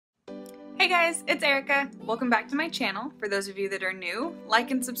Hey guys, it's Erika. Welcome back to my channel. For those of you that are new,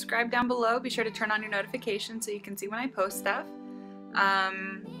 like and subscribe down below. Be sure to turn on your notifications so you can see when I post stuff.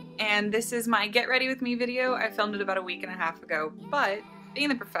 And this is my get ready with me video. I filmed it about a week and a half ago, but being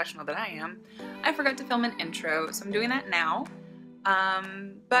the professional that I am, I forgot to film an intro, so I'm doing that now.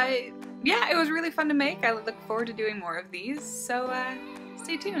 But yeah, it was really fun to make. I look forward to doing more of these, so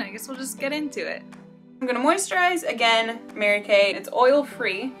stay tuned. I guess we'll just get into it. I'm gonna moisturize, again, Mary Kay. It's oil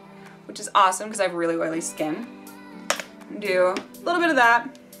free, which is awesome because I have really oily skin. Do a little bit of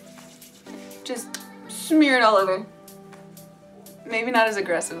that. Just smear it all over. Maybe not as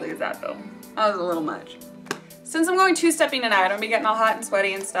aggressively as that though. That was a little much. Since I'm going two-stepping tonight, I'm gonna be getting all hot and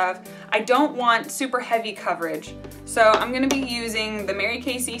sweaty and stuff. I don't want super heavy coverage. So I'm gonna be using the Mary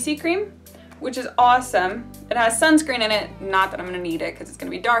Kay CC cream, which is awesome. It has sunscreen in it. Not that I'm gonna need it because it's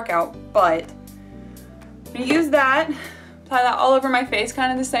gonna be dark out, but I'm gonna use that. Apply that all over my face,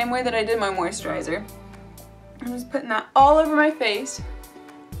 kind of the same way that I did my moisturizer. I'm just putting that all over my face.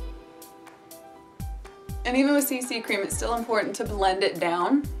 And even with CC cream, it's still important to blend it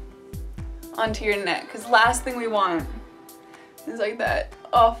down onto your neck, because last thing we want is like that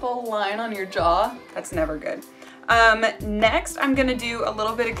awful line on your jaw. That's never good. Next, I'm gonna do a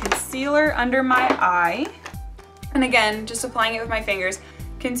little bit of concealer under my eye. And again, just applying it with my fingers.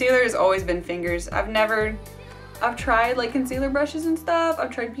 Concealer has always been fingers. I've tried like concealer brushes and stuff. I've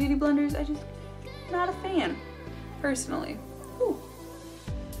tried beauty blenders. I just not a fan, personally. Ooh,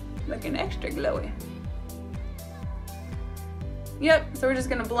 looking extra glowy. Yep, so we're just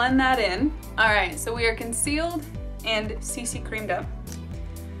gonna blend that in. All right, so we are concealed and CC creamed up.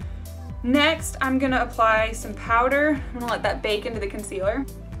 Next, I'm gonna apply some powder. I'm gonna let that bake into the concealer.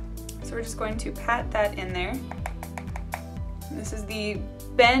 So we're just going to pat that in there. This is the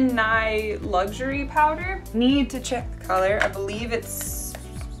Ben Nye Luxury Powder. Need to check the color. I believe it's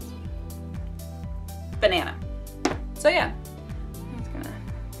banana. So yeah, I'm just gonna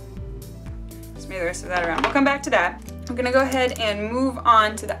smear the rest of that around. We'll come back to that. I'm gonna go ahead and move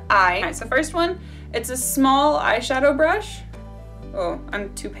on to the eye. All right, so first one, it's a small eyeshadow brush. Oh,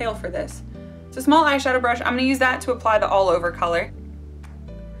 I'm too pale for this. It's a small eyeshadow brush. I'm gonna use that to apply the all over color.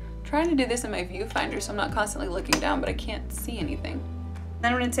 I'm trying to do this in my viewfinder so I'm not constantly looking down, but I can't see anything.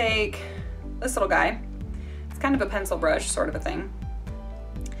 Then I'm gonna take this little guy. It's kind of a pencil brush sort of a thing.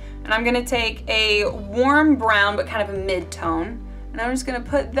 And I'm gonna take a warm brown, but kind of a mid-tone. And I'm just gonna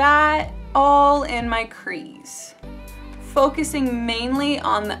put that all in my crease, focusing mainly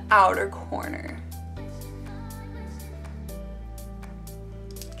on the outer corner.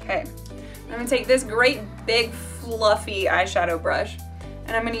 Okay, I'm gonna take this great big fluffy eyeshadow brush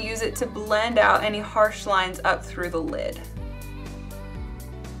and I'm gonna use it to blend out any harsh lines up through the lid.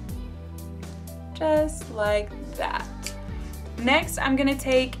 Just like that. Next, I'm gonna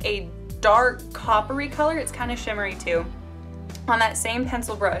take a dark coppery color, it's kind of shimmery too, on that same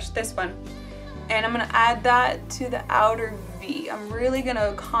pencil brush, this one. And I'm gonna add that to the outer V. I'm really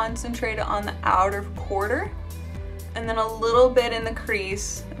gonna concentrate on the outer quarter and then a little bit in the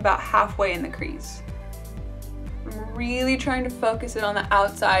crease, about halfway in the crease. I'm really trying to focus it on the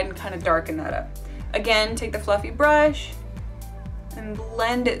outside and kind of darken that up. Again, take the fluffy brush and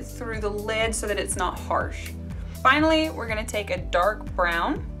blend it through the lid so that it's not harsh. Finally, we're gonna take a dark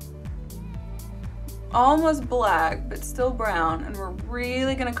brown, almost black, but still brown, and we're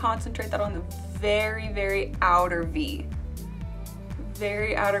really gonna concentrate that on the very, very outer V.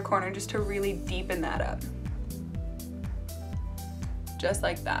 Very outer corner, just to really deepen that up. Just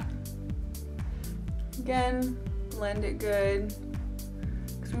like that. Again, blend it good,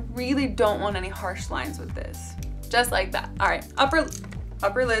 because we really don't want any harsh lines with this. Just like that. All right,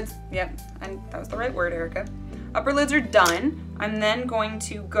 upper lids, yep, and that was the right word, Erika. Upper lids are done. I'm then going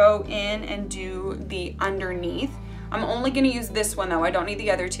to go in and do the underneath. I'm only gonna use this one though, I don't need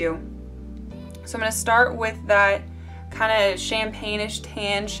the other two. So I'm gonna start with that kind of champagne-ish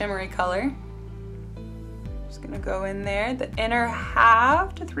tan shimmery color. Just gonna go in there, the inner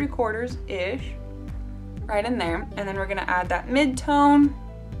half to 3/4-ish, right in there. And then we're gonna add that mid-tone.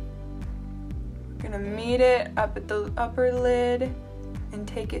 Gonna meet it up at the upper lid and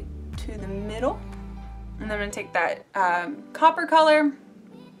take it to the middle. And then I'm gonna take that copper color.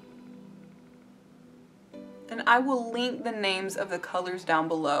 And I will link the names of the colors down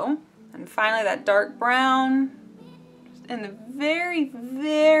below. And finally that dark brown, just in the very,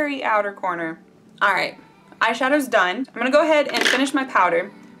 very outer corner. All right, eyeshadow's done. I'm gonna go ahead and finish my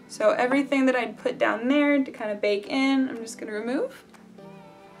powder. So everything that I'd put down there to kind of bake in, I'm just gonna remove.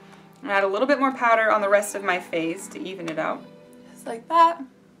 And add a little bit more powder on the rest of my face to even it out. Just like that.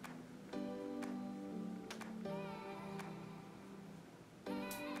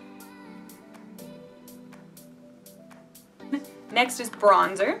 Next is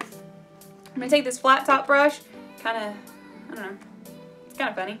bronzer. I'm gonna take this flat top brush, kind of, I don't know, it's kind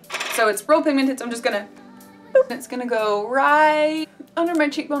of funny. So it's real pigmented, so I'm just gonna, boop. It's gonna go right under my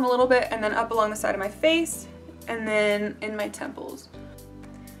cheekbone a little bit, and then up along the side of my face, and then in my temples.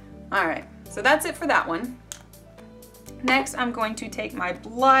 All right, so that's it for that one. Next, I'm going to take my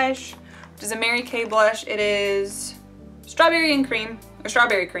blush, which is a Mary Kay blush. It is strawberry cream.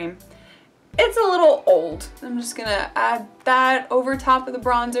 It's a little old. I'm just gonna add that over top of the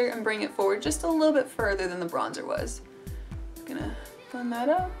bronzer and bring it forward just a little bit further than the bronzer was. I'm gonna blend that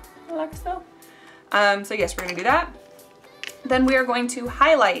up like so. So yes, we're gonna do that. Then we are going to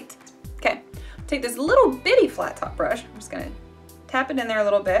highlight. Okay, take this little bitty flat top brush. I'm just gonna tap it in there a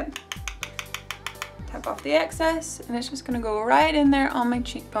little bit. Tap off the excess, and it's just gonna go right in there on my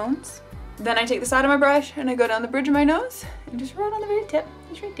cheekbones. Then I take the side of my brush and I go down the bridge of my nose and just right on the very tip,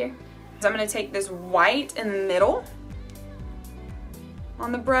 just right there. So I'm gonna take this white in the middle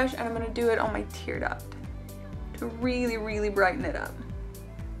on the brush, and I'm gonna do it on my tear duct to really, really brighten it up.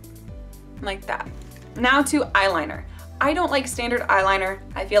 Like that. Now to eyeliner. I don't like standard eyeliner.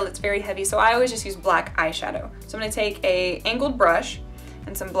 I feel it's very heavy, so I always just use black eyeshadow. So I'm gonna take a angled brush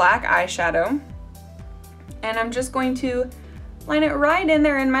and some black eyeshadow, and I'm just going to line it right in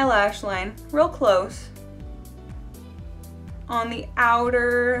there in my lash line, real close, on the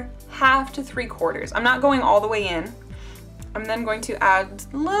outer 1/2 to 3/4. I'm not going all the way in. I'm then going to add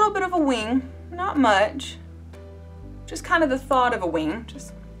a little bit of a wing, not much, just kind of the thought of a wing,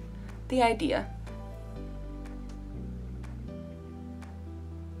 just the idea.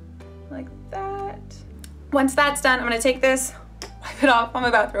 Like that. Once that's done, I'm gonna take this, wipe it off on my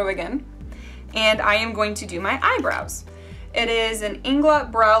bathrobe again, and I am going to do my eyebrows. It is an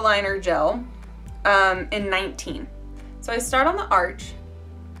Inglot Brow Liner Gel in 19. So I start on the arch,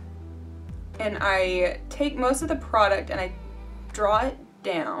 and I take most of the product and I draw it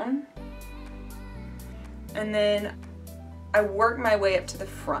down, and then I work my way up to the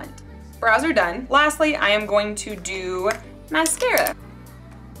front. Brows are done. Lastly, I am going to do mascara.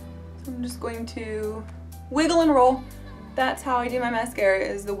 So I'm just going to wiggle and roll. That's how I do my mascara,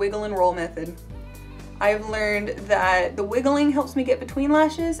 is the wiggle and roll method. I've learned that the wiggling helps me get between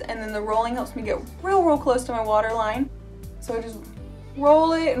lashes, and then the rolling helps me get real close to my waterline. So I just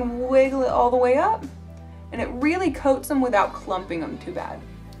roll it and wiggle it all the way up, and it really coats them without clumping them too bad.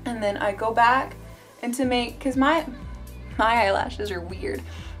 And then I go back and to make, cause my eyelashes are weird.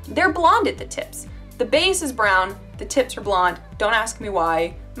 They're blonde at the tips. The base is brown, the tips are blonde. Don't ask me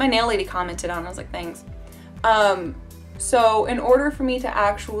why. My nail lady commented on it, I was like, thanks. So in order for me to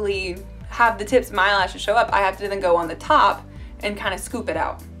actually have the tips of my eyelashes show up, I have to then go on the top and kind of scoop it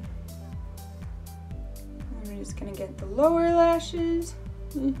out. I'm just gonna get the lower lashes,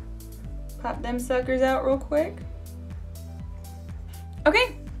 pop them suckers out real quick.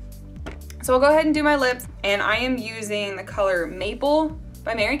 Okay, so I'll go ahead and do my lips, and I am using the color Maple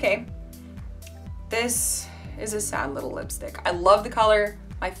by Mary Kay. This is a sad little lipstick. I love the color,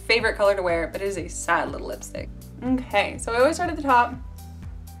 my favorite color to wear, but it is a sad little lipstick. Okay, so I always start at the top,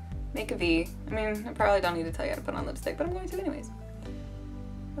 make a V. I mean, I probably don't need to tell you how to put on lipstick, but I'm going to anyways.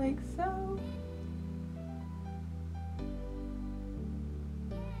 Like so.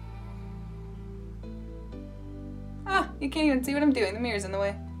 Ah, you can't even see what I'm doing. The mirror's in the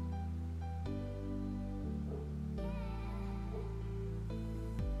way.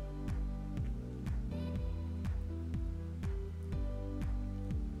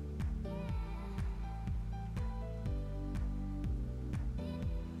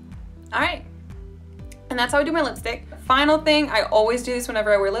 All right, and that's how I do my lipstick. Final thing, I always do this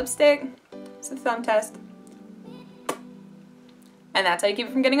whenever I wear lipstick. It's a thumb test. And that's how you keep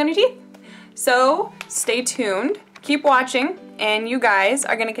it from getting on your teeth. So stay tuned, keep watching, and you guys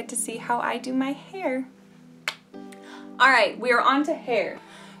are gonna get to see how I do my hair. All right, we are on to hair.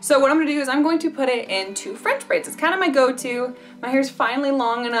 So what I'm gonna do is I'm going to put it into French braids. It's kind of my go-to. My hair's finally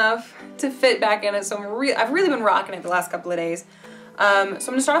long enough to fit back in it, so I've really been rocking it the last couple of days. So I'm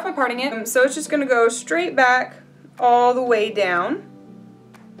gonna start off by parting it. So it's just gonna go straight back all the way down.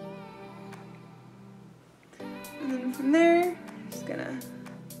 And then from there, just gonna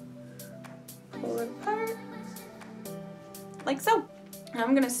pull it apart, like so. And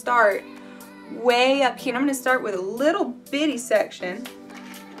I'm gonna start way up here. I'm gonna start with a little bitty section.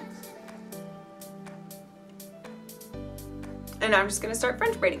 And I'm just gonna start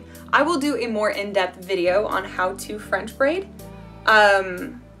French braiding. I will do a more in-depth video on how to French braid,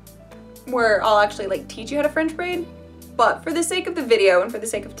 where I'll actually like teach you how to French braid, but for the sake of the video and for the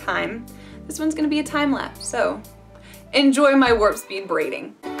sake of time, this one's gonna be a time lapse, so enjoy my warp speed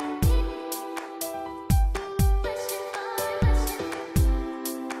braiding.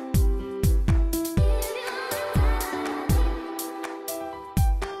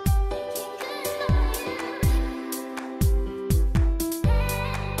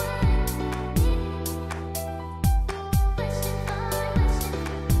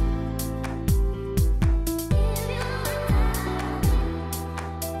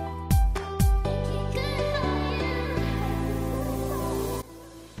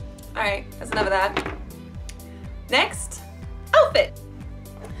 Alright, that's enough of that. Next, outfit.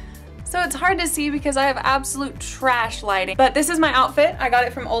 So it's hard to see because I have absolute trash lighting. But this is my outfit. I got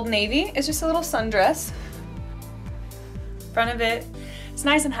it from Old Navy. It's just a little sundress. Front of it, it's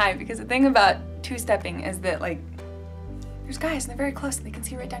nice and high because the thing about two-stepping is that like, there's guys and they're very close and they can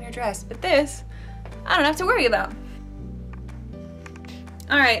see right down your dress. But this, I don't have to worry about.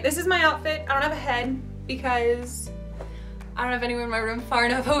 Alright, this is my outfit. I don't have a head because I don't have anywhere in my room far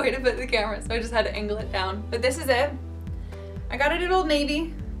enough away to put the camera, so I just had to angle it down. But this is it. I got it at Old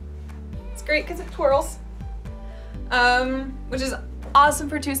Navy. It's great because it twirls, which is awesome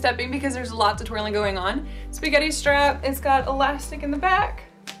for two-stepping because there's lots of twirling going on. Spaghetti strap, it's got elastic in the back.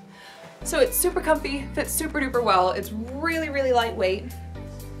 So it's super comfy, fits super duper well. It's really, really lightweight,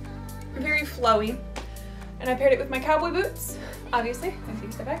 very flowy. And I paired it with my cowboy boots, obviously. I take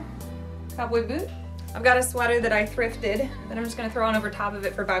a step back. Cowboy boot. I've got a sweater that I thrifted that I'm just gonna throw on over top of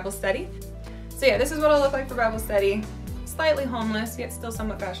it for Bible study. So yeah, this is what it'll look like for Bible study. Slightly homeless, yet still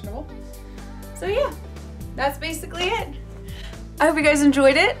somewhat fashionable. So yeah, that's basically it. I hope you guys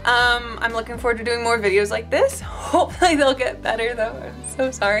enjoyed it. I'm looking forward to doing more videos like this. Hopefully they'll get better though, I'm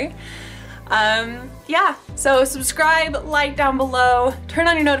so sorry. Yeah, so subscribe, like down below, turn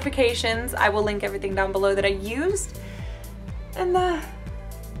on your notifications. I will link everything down below that I used. And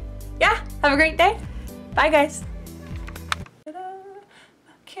yeah, have a great day. Bye guys. My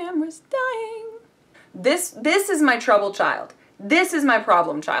camera's dying. This is my trouble child. This is my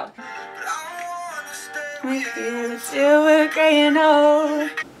problem child. We feel it till we're graying old.